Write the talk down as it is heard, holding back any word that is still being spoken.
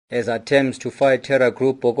As attempts to fight terror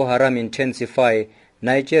group Boko Haram intensify,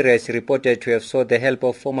 Nigeria is reported to have sought the help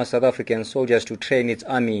of former South African soldiers to train its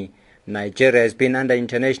army. Nigeria has been under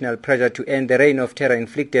international pressure to end the reign of terror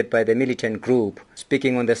inflicted by the militant group.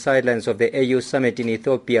 Speaking on the sidelines of the AU summit in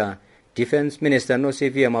Ethiopia, Defense Minister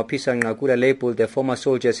Nosiviwe Mapisa-Nqakula labeled the former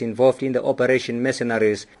soldiers involved in the operation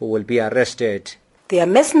mercenaries who will be arrested. They are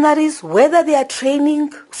mercenaries, whether they are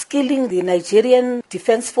training, skilling the Nigerian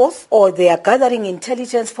Defense Force, or they are gathering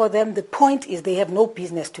intelligence for them. The point is they have no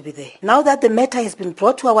business to be there. Now that the matter has been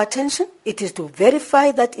brought to our attention, it is to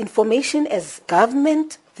verify that information. As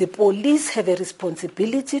government, the police have a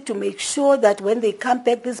responsibility to make sure that when they come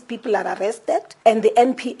back, these people are arrested, and the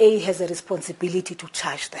NPA has a responsibility to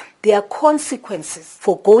charge them. There are consequences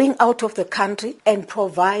for going out of the country and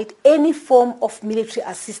provide any form of military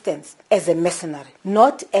assistance as a mercenary,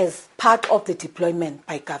 not as part of the deployment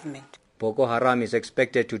by government. Boko Haram is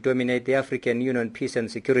expected to dominate the African Union Peace and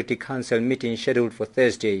Security Council meeting scheduled for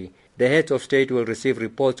Thursday. The heads of state will receive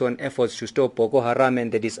reports on efforts to stop Boko Haram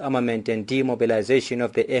and the disarmament and demobilization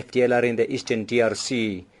of the FDLR in the eastern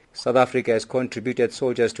DRC. South Africa has contributed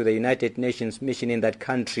soldiers to the United Nations mission in that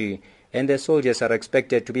country, and the soldiers are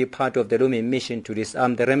expected to be part of the Lumi mission to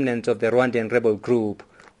disarm the remnants of the Rwandan rebel group.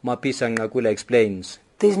 Mapisa-Nqakula explains.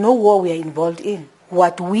 There is no war we are involved in.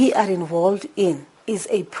 What we are involved in is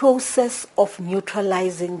a process of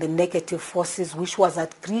neutralizing the negative forces which was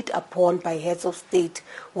agreed upon by heads of state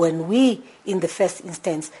when we, in the first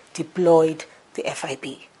instance, deployed the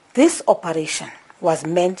FIB. This operation was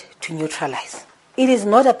meant to neutralize. It is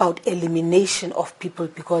not about elimination of people,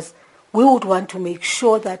 because we would want to make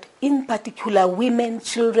sure that, in particular, women,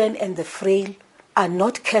 children, and the frail are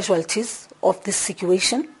not casualties of this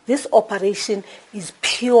situation. This operation is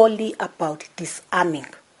purely about disarming.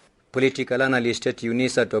 Political analyst at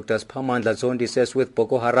UNISA, Dr. Spamandla Zondi, says with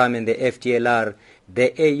Boko Haram and the FDLR,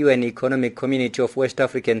 the AU and Economic Community of West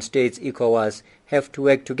African States, ECOWAS, have to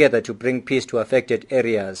work together to bring peace to affected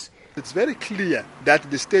areas. It's very clear that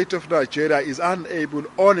the state of Nigeria is unable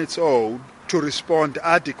on its own to respond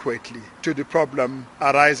adequately to the problem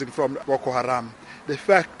arising from Boko Haram. The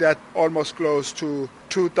fact that almost close to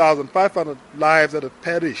 2,500 lives have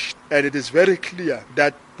perished, and it is very clear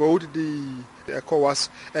that both the ECOWAS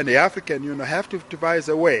and the African Union have to devise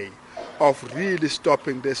a way of really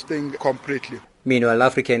stopping this thing completely. Meanwhile,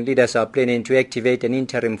 African leaders are planning to activate an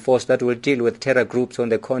interim force that will deal with terror groups on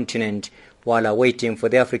the continent while awaiting for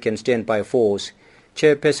the African standby force.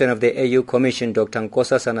 Chairperson of the AU Commission, Dr.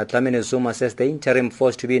 Nkosazana Dlamini-Zuma, says the interim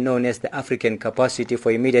force, to be known as the African Capacity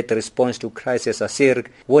for Immediate Response to Crisis ACIRC,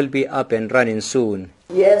 will be up and running soon.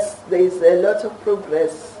 Yes, there is a lot of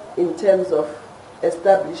progress in terms of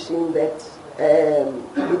establishing that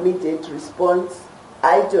immediate response.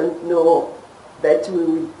 I don't know that we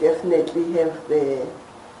will definitely have the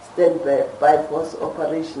standby force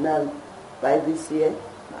operational by this year.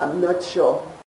 I'm not sure.